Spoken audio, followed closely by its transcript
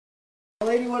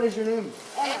Lady, what is your name?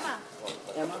 Emma.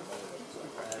 Emma.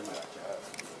 And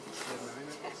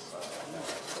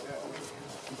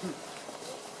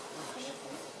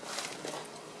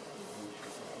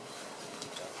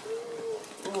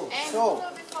So,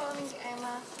 we'll be following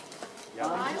Emma. yeah,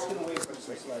 I'm just going to wait for the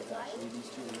slides actually. These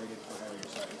two are rated for heavier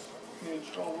size.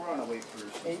 We're on a wait for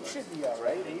 8 should be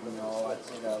alright. 8? No, I'd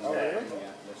say that was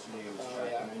yesterday it was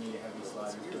tracking. I need a heavy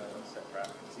slider.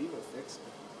 See, we'll fix it.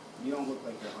 You don't look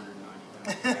like you're 190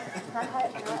 pounds.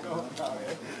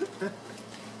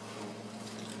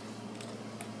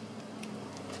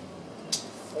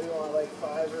 What do you want, like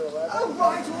 5 or 11? Oh,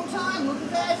 right on time, look at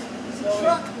that. So,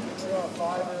 Truck. you want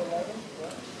 5 or 11?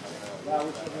 Yeah,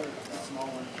 which one? The small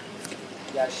one.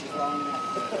 Yeah, she's long enough.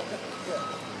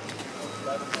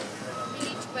 We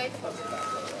need to wait for her.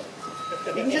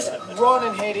 You can just run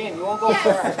and head in. You won't go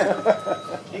far.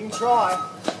 You can try.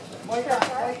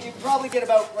 You probably get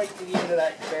about right to the end of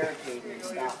that barricade and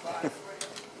stop.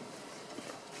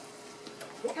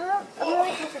 I'm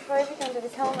really claustrophobic under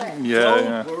this helmet.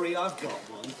 Don't worry, I've got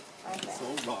one. Okay. So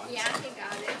right. Yeah, I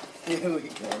got it. Here we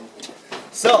go.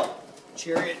 So,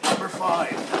 chariot number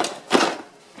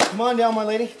 5. Come on down, my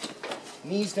lady.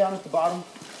 Knees down at the bottom.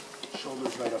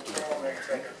 Shoulders right up here.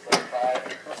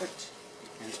 Perfect.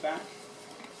 Hands back.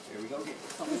 There we go.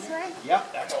 This way?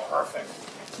 Yep, that's perfect.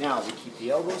 Now, we keep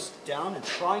the elbows down and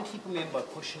try and keep them in by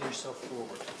pushing yourself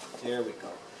forward. There we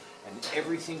go. And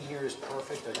everything here is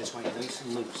perfect. I just want you nice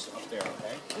and loose up there,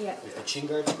 okay? Yeah. With the chin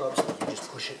guard scrubs, you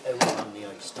just push it out on the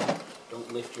ice.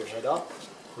 Don't lift your head up.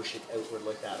 Push it outward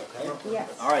like that, okay? Yes.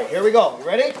 All right, here we go. You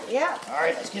ready? Yeah. All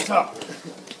right, let's get up.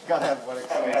 Gotta have one.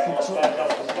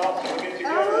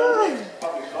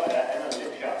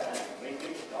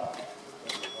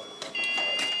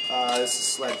 This is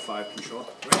sled 5 control.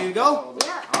 Ready to go?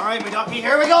 Yeah. All right, my ducky,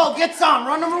 here we go. Get some.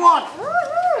 Run number 1.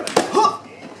 Huh.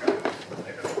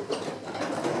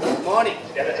 Morning.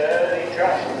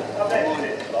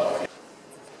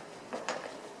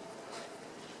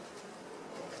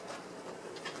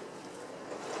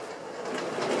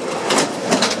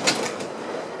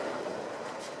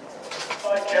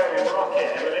 Jerry Rocket,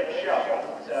 Emily Shot,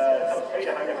 top speed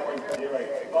 100.05,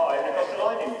 and across the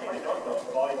line in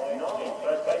 29.59,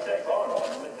 first place at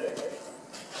number 2.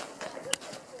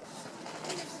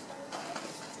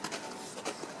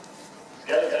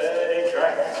 Skeleton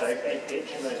track, Sophie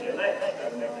Hitchman, your next,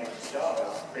 and next start.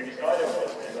 Previous rider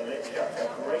was Emily Shot, a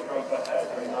great run for her,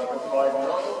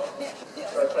 29.59,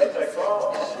 first place at